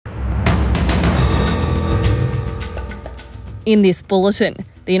In this bulletin,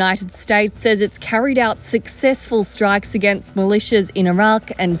 the United States says it's carried out successful strikes against militias in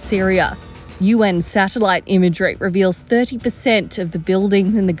Iraq and Syria. UN satellite imagery reveals 30% of the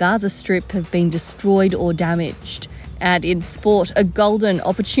buildings in the Gaza Strip have been destroyed or damaged. And in sport, a golden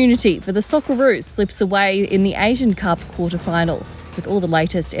opportunity for the Socceroos slips away in the Asian Cup quarter-final. With all the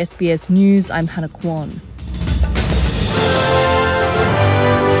latest SBS News, I'm Hannah Kwan.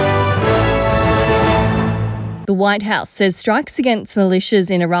 The White House says strikes against militias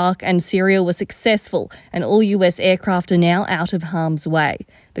in Iraq and Syria were successful and all US aircraft are now out of harm's way.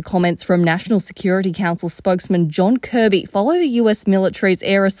 The comments from National Security Council spokesman John Kirby follow the US military's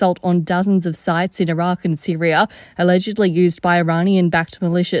air assault on dozens of sites in Iraq and Syria, allegedly used by Iranian-backed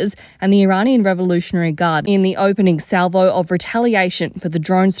militias and the Iranian Revolutionary Guard in the opening salvo of retaliation for the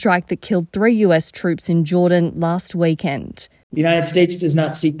drone strike that killed 3 US troops in Jordan last weekend. The United States does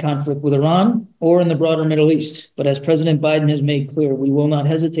not seek conflict with Iran or in the broader Middle East, but as President Biden has made clear, we will not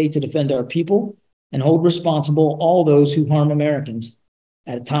hesitate to defend our people and hold responsible all those who harm Americans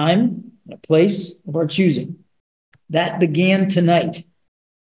at a time and a place of our choosing. That began tonight,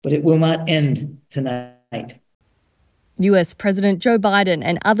 but it will not end tonight. US President Joe Biden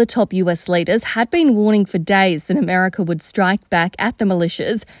and other top US leaders had been warning for days that America would strike back at the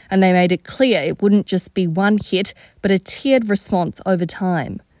militias, and they made it clear it wouldn't just be one hit, but a tiered response over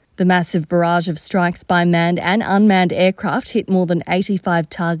time. The massive barrage of strikes by manned and unmanned aircraft hit more than 85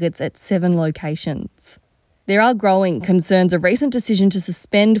 targets at 7 locations. There are growing concerns a recent decision to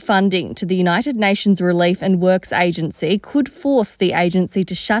suspend funding to the United Nations Relief and Works Agency could force the agency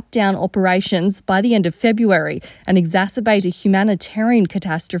to shut down operations by the end of February and exacerbate a humanitarian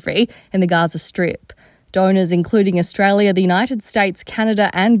catastrophe in the Gaza Strip. Donors, including Australia, the United States, Canada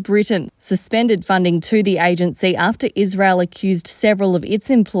and Britain, suspended funding to the agency after Israel accused several of its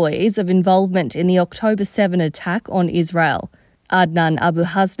employees of involvement in the October 7 attack on Israel. Adnan Abu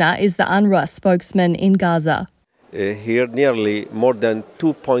Hasna is the UNRWA spokesman in Gaza. Here, nearly more than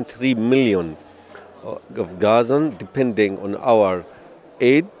 2.3 million of Gazans depending on our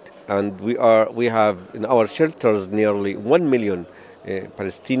aid, and we have in our shelters nearly 1 million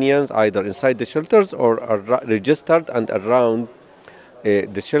Palestinians either inside the shelters or are registered and around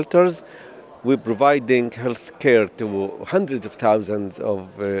the shelters. We're providing health care to hundreds of thousands of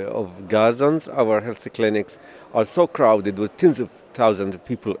Gazans. Our health clinics are so crowded with tens of thousands of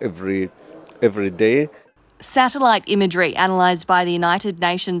people every day. Satellite imagery analysed by the United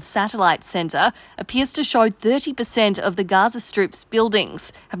Nations Satellite Centre appears to show 30% of the Gaza Strip's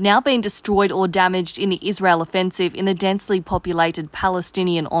buildings have now been destroyed or damaged in the Israel offensive in the densely populated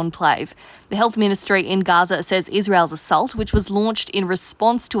Palestinian enclave. The Health Ministry in Gaza says Israel's assault, which was launched in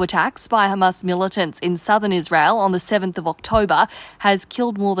response to attacks by Hamas militants in southern Israel on the 7th of October, has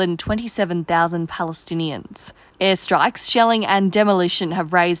killed more than 27,000 Palestinians. Airstrikes, shelling and demolition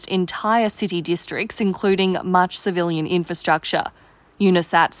have razed entire city districts, including much civilian infrastructure.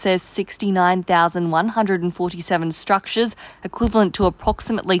 UNISAT says 69,147 structures, equivalent to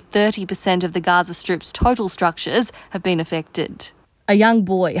approximately 30% of the Gaza Strip's total structures, have been affected. A young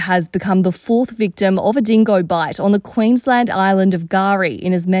boy has become the 4th victim of a dingo bite on the Queensland island of Gari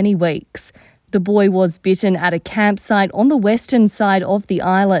in as many weeks. The boy was bitten at a campsite on the western side of the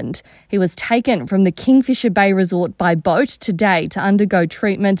island. He was taken from the Kingfisher Bay Resort by boat today to undergo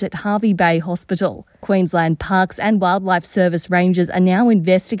treatment at Hervey Bay Hospital. Queensland Parks and Wildlife Service rangers are now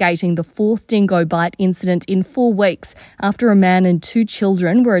investigating the 4th dingo bite incident in 4 weeks after a man and 2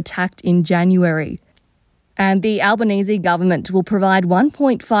 children were attacked in January. And the Albanese government will provide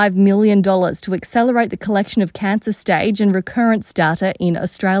 $1.5 million to accelerate the collection of cancer stage and recurrence data in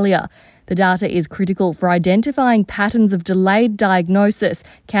Australia. The data is critical for identifying patterns of delayed diagnosis,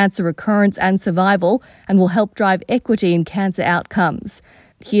 cancer recurrence and survival, and will help drive equity in cancer outcomes.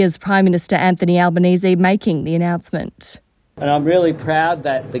 Here's Prime Minister Anthony Albanese making the announcement. And I'm really proud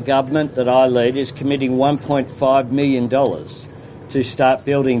that the government that I lead is committing $1.5 million to start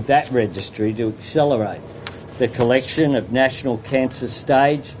building that registry to accelerate the collection of national cancer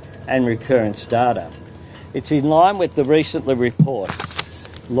stage and recurrence data. It's in line with the recently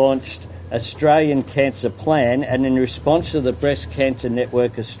launched Australian Cancer Plan and in response to the Breast Cancer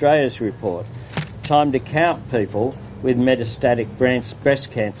Network Australia's report, Time to Count People with Metastatic Breast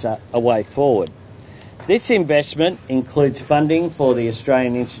Cancer, a way forward. This investment includes funding for the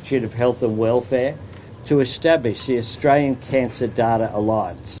Australian Institute of Health and Welfare to establish the Australian Cancer Data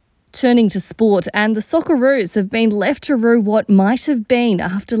Alliance. Turning to sport, and the Socceroos have been left to rue what might have been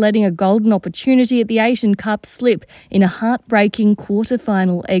after letting a golden opportunity at the Asian Cup slip in a heartbreaking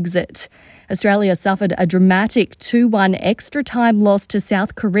quarter-final exit. Australia suffered a dramatic 2-1 extra-time loss to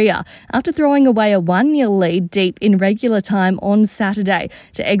South Korea after throwing away a 1-0 lead deep in regular time on Saturday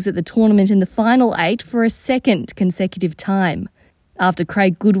to exit the tournament in the final 8 for a second consecutive time. After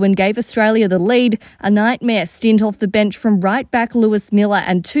Craig Goodwin gave Australia the lead, a nightmare stint off the bench from right-back Lewis Miller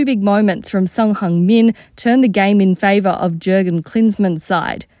and two big moments from Sung Heung-min turned the game in favour of Jurgen Klinsmann's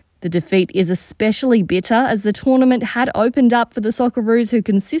side. The defeat is especially bitter as the tournament had opened up for the Socceroos, who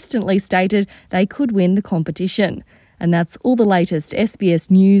consistently stated they could win the competition. And that's all the latest. SBS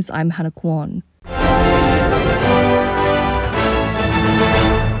News, I'm Hannah Kwan.